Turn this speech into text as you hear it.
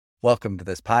Welcome to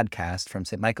this podcast from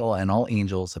St. Michael and All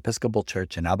Angels Episcopal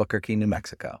Church in Albuquerque, New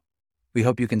Mexico. We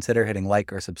hope you consider hitting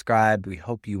like or subscribe. We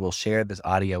hope you will share this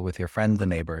audio with your friends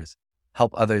and neighbors.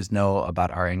 Help others know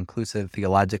about our inclusive,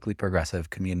 theologically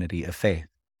progressive community of faith.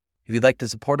 If you'd like to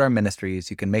support our ministries,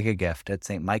 you can make a gift at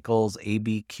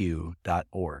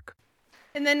stmichaelsabq.org.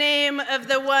 In the name of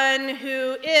the one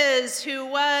who is, who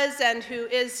was, and who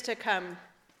is to come.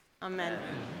 Amen.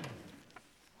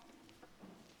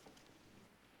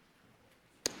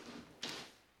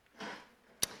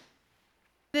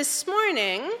 This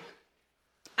morning,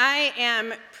 I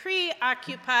am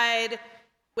preoccupied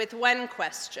with one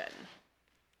question.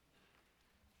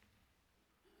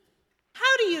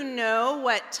 How do you know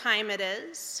what time it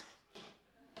is?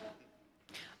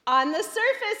 On the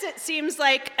surface, it seems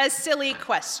like a silly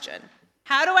question.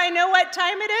 How do I know what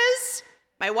time it is?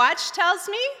 My watch tells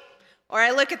me, or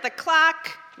I look at the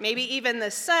clock, maybe even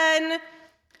the sun.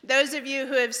 Those of you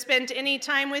who have spent any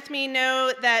time with me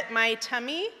know that my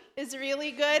tummy is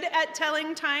really good at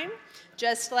telling time.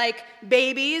 Just like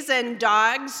babies and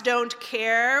dogs don't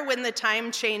care when the time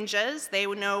changes, they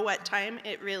know what time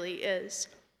it really is.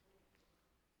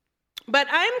 But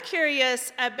I'm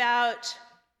curious about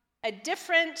a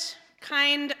different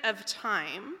kind of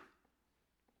time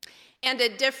and a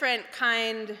different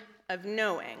kind of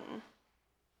knowing.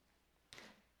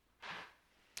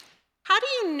 How do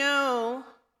you know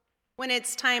when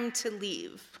it's time to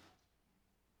leave?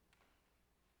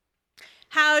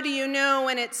 How do you know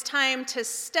when it's time to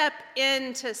step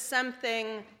into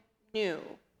something new?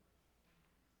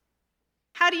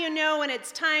 How do you know when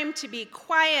it's time to be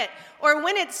quiet or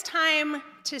when it's time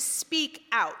to speak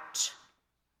out?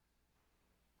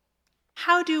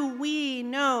 How do we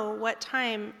know what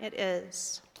time it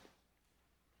is?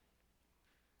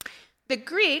 The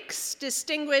Greeks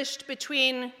distinguished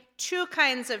between two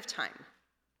kinds of time: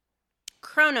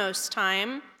 chronos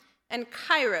time and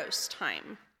kairos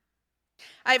time.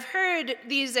 I've heard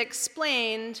these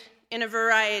explained in a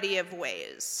variety of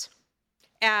ways,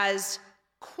 as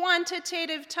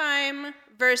quantitative time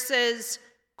versus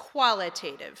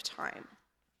qualitative time.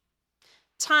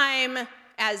 Time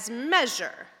as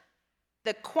measure,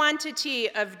 the quantity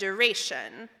of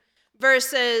duration,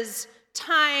 versus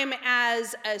time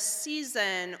as a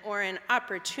season or an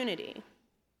opportunity.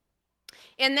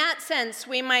 In that sense,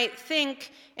 we might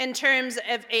think in terms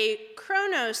of a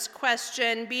chronos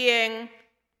question being,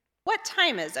 what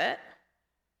time is it?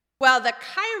 While the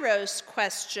kairos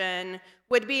question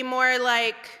would be more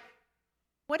like,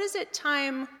 what is it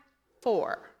time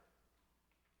for?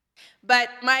 But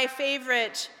my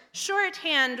favorite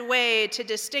shorthand way to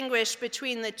distinguish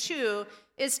between the two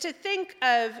is to think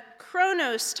of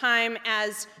chronos time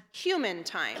as human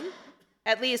time,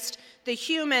 at least the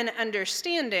human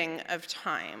understanding of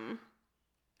time,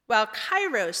 while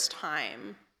kairos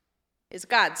time is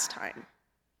God's time.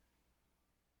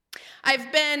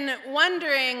 I've been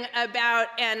wondering about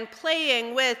and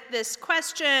playing with this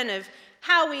question of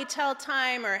how we tell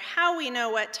time or how we know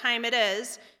what time it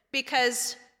is,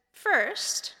 because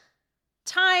first,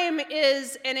 time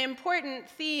is an important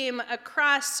theme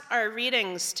across our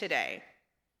readings today.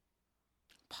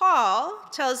 Paul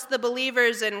tells the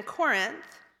believers in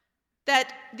Corinth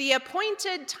that the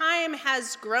appointed time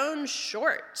has grown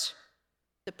short.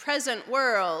 The present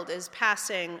world is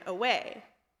passing away.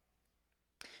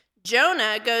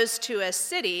 Jonah goes to a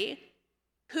city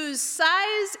whose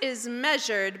size is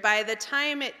measured by the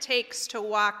time it takes to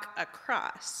walk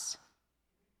across,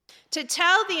 to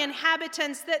tell the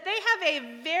inhabitants that they have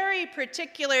a very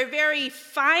particular, very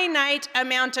finite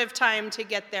amount of time to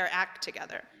get their act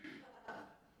together.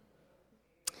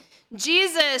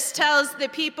 Jesus tells the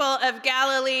people of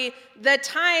Galilee the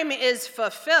time is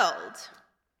fulfilled.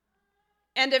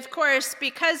 And of course,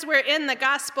 because we're in the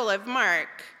Gospel of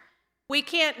Mark, we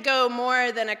can't go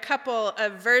more than a couple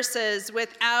of verses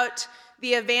without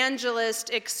the evangelist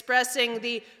expressing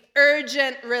the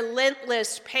urgent,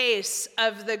 relentless pace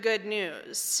of the good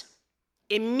news.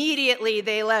 Immediately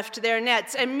they left their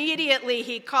nets. Immediately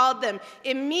he called them.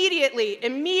 Immediately.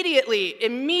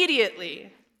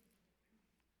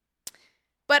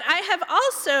 But I have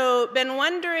also been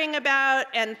wondering about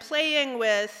and playing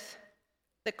with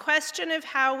the question of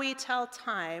how we tell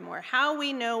time or how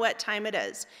we know what time it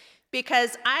is,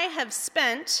 because I have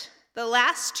spent the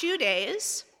last 2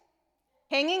 days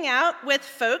hanging out with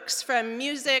folks from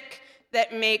Music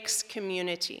That Makes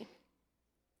Community.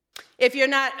 If you're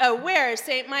not aware,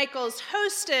 St. Michael's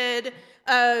hosted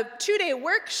a 2-day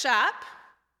workshop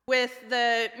with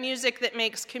the Music That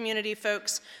Makes Community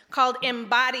folks called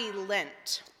Embody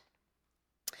Lent.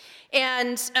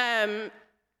 And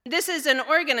this is an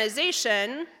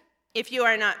organization If you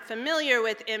are not familiar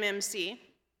with MMC,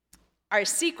 our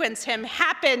sequence hymn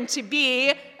happened to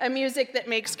be a Music That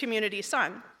Makes Community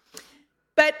song.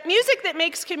 But Music That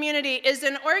Makes Community is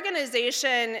an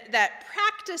organization that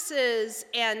practices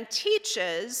and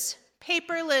teaches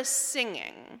paperless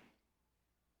singing.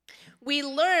 We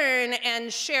learn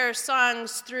and share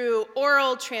songs through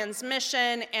oral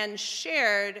transmission and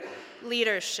shared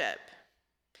leadership.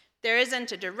 There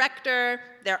isn't a director,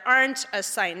 there aren't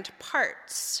assigned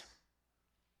parts.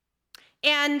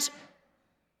 And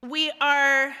we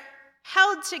are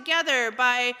held together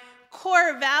by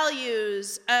core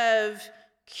values of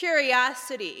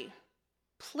curiosity,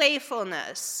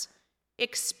 playfulness,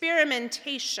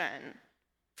 experimentation,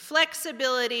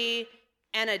 flexibility,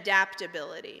 and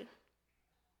adaptability.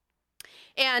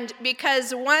 And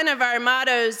because one of our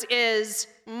mottos is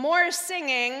more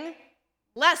singing,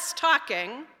 less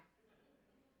talking,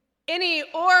 any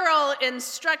oral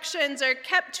instructions are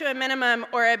kept to a minimum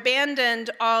or abandoned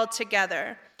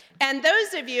altogether. And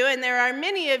those of you, and there are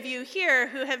many of you here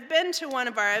who have been to one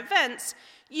of our events,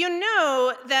 you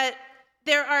know that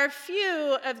there are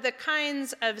few of the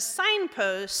kinds of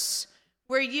signposts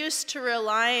we're used to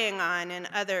relying on in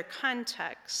other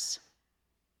contexts.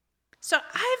 So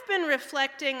I've been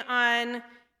reflecting on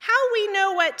how we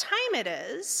know what time it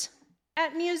is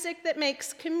at Music That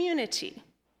Makes Community.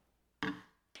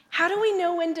 How do we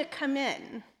know when to come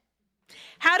in?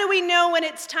 How do we know when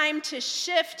it's time to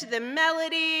shift the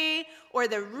melody or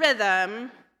the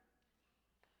rhythm?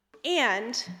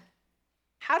 And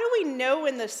how do we know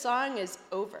when the song is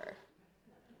over?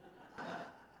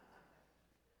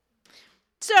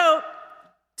 So,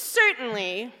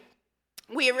 certainly,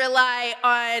 we rely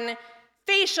on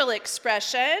facial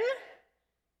expression,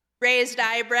 raised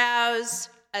eyebrows,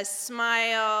 a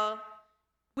smile.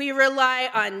 We rely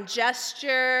on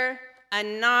gesture, a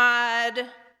nod,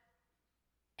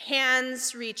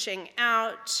 hands reaching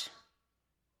out.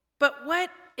 But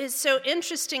what is so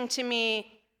interesting to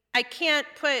me, I can't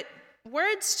put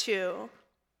words to,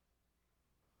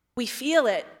 we feel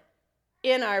it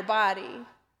in our body.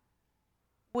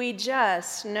 We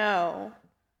just know.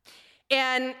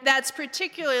 And that's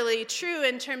particularly true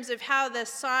in terms of how the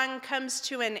song comes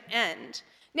to an end.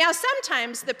 Now,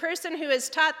 sometimes the person who has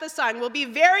taught the song will be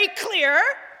very clear,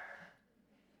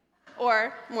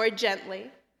 or more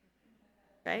gently,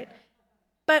 right?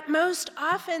 But most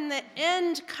often the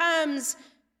end comes,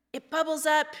 it bubbles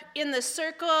up in the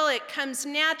circle, it comes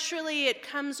naturally, it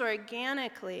comes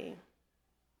organically.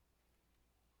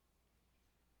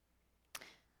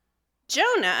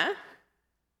 Jonah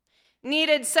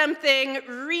needed something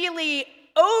really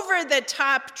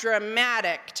over-the-top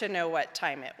dramatic to know what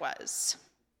time it was.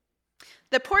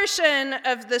 The portion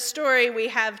of the story we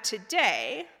have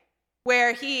today,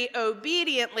 where he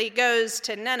obediently goes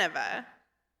to Nineveh,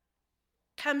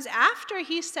 comes after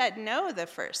he said no the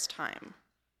first time.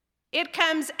 It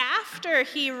comes after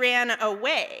he ran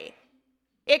away.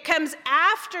 It comes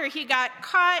after he got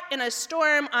caught in a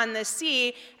storm on the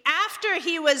sea, after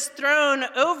he was thrown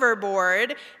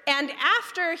overboard, and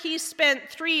after he spent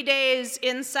 3 days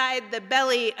inside the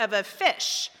belly of a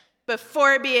fish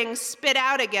before being spit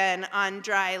out again on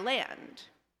dry land.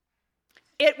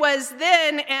 It was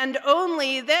then and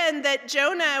only then that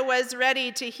Jonah was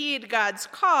ready to heed God's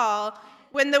call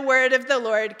when the word of the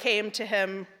Lord came to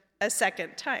him a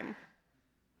second time.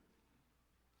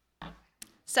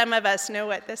 Some of us know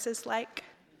what this is like.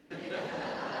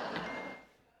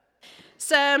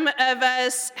 Some of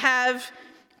us have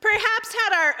perhaps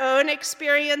had our own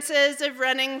experiences of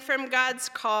running from God's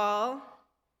call,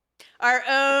 our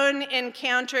own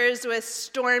encounters with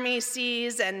stormy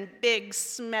seas and big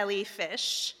smelly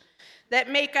fish that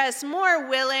make us more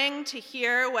willing to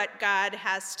hear what God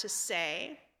has to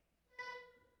say,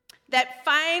 that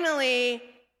finally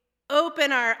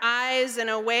open our eyes in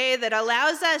a way that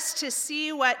allows us to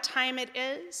see what time it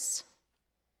is,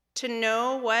 to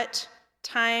know what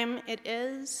time it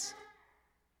is.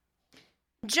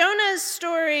 Jonah's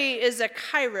story is a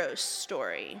Kairos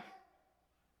story.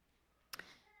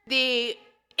 The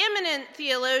eminent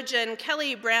theologian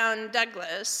Kelly Brown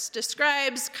Douglas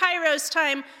describes Kairos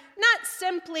time not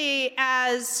simply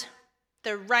as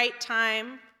the right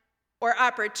time or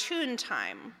opportune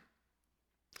time,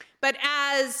 but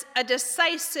as a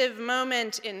decisive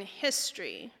moment in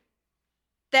history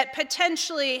that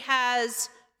potentially has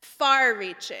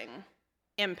far-reaching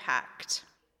impact.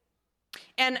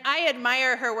 And I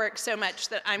admire her work so much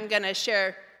that I'm going to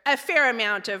share a fair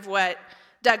amount of what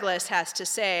Douglas has to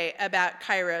say about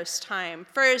Kairos time.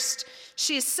 First,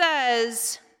 she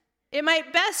says, it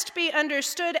might best be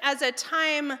understood as a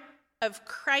time of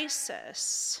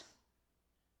crisis.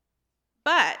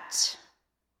 But,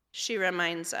 she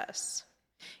reminds us,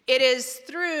 it is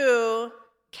through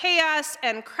chaos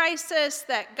and crisis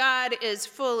that God is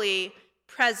fully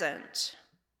present,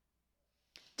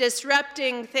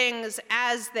 disrupting things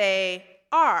as they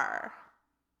are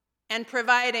and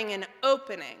providing an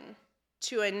opening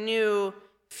to a new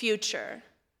future,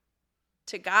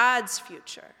 to God's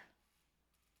future.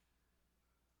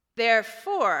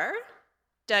 Therefore,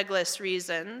 Douglas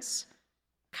reasons,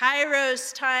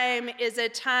 Kairos time is a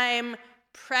time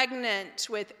pregnant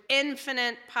with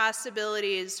infinite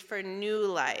possibilities for new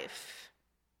life.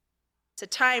 It's a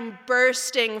time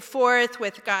bursting forth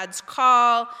with God's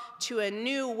call to a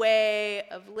new way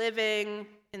of living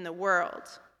in the world.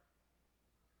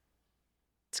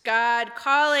 It's God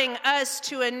calling us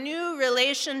to a new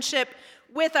relationship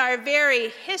with our very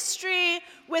history,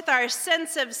 with our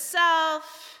sense of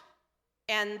self,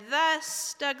 and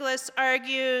thus, Douglas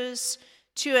argues,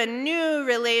 to a new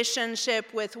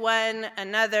relationship with one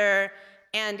another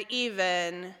and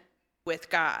even with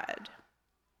God.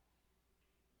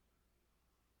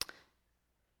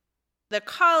 The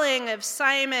calling of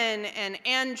Simon and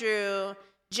Andrew,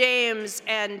 James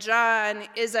and John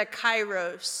is a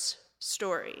Kairos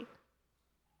story.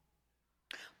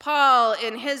 Paul,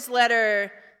 in his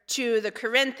letter to the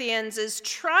Corinthians, is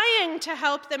trying to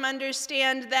help them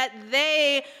understand that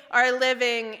they are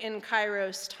living in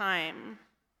Kairos time.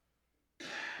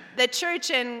 The church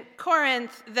in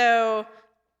Corinth, though,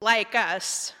 like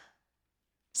us,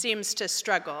 seems to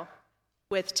struggle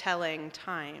with telling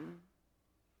time.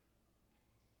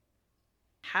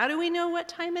 How do we know what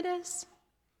time it is?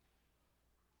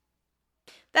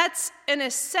 That's an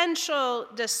essential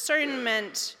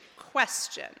discernment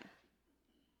question.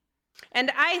 And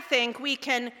I think we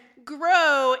can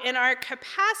grow in our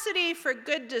capacity for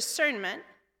good discernment.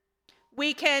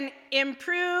 We can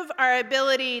improve our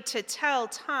ability to tell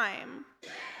time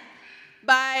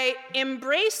by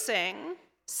embracing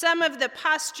some of the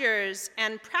postures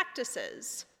and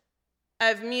practices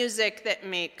of music that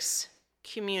makes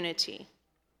community.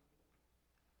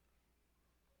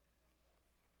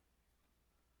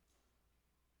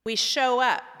 We show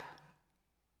up.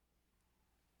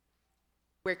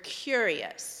 We're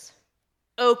curious,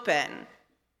 open,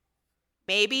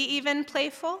 maybe even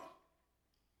playful.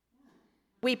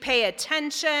 We pay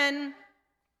attention.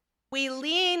 We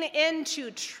lean into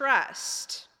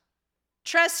trust,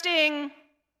 trusting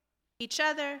each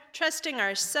other, trusting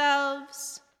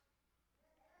ourselves.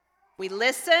 We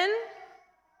listen,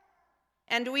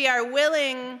 and we are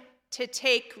willing to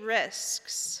take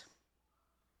risks.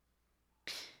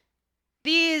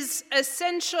 These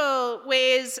essential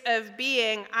ways of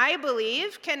being, I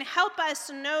believe, can help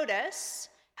us notice,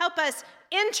 help us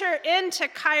enter into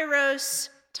Kairos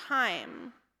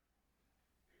time.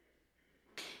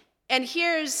 And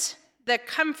here's the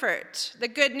comfort, the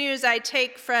good news I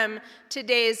take from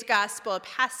today's gospel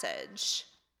passage.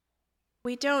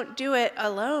 We don't do it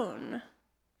alone.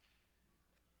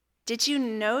 Did you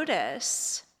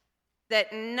notice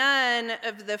that none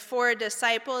of the 4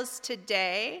 disciples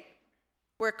today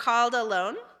were called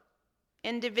alone,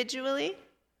 individually?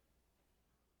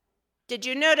 Did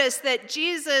you notice that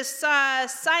Jesus saw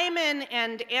Simon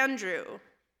and Andrew,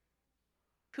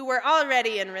 who were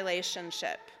already in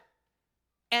relationship,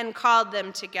 and called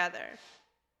them together?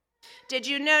 Did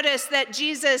you notice that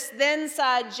Jesus then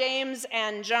saw James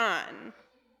and John,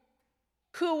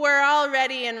 who were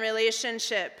already in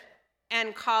relationship,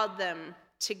 and called them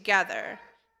together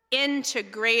into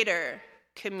greater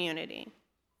community?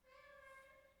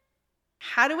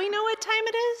 How do we know what time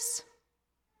it is?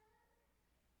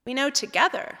 We know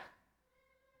together.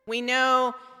 We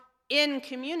know in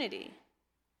community.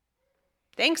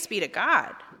 Thanks be to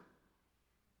God.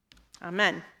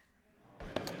 Amen.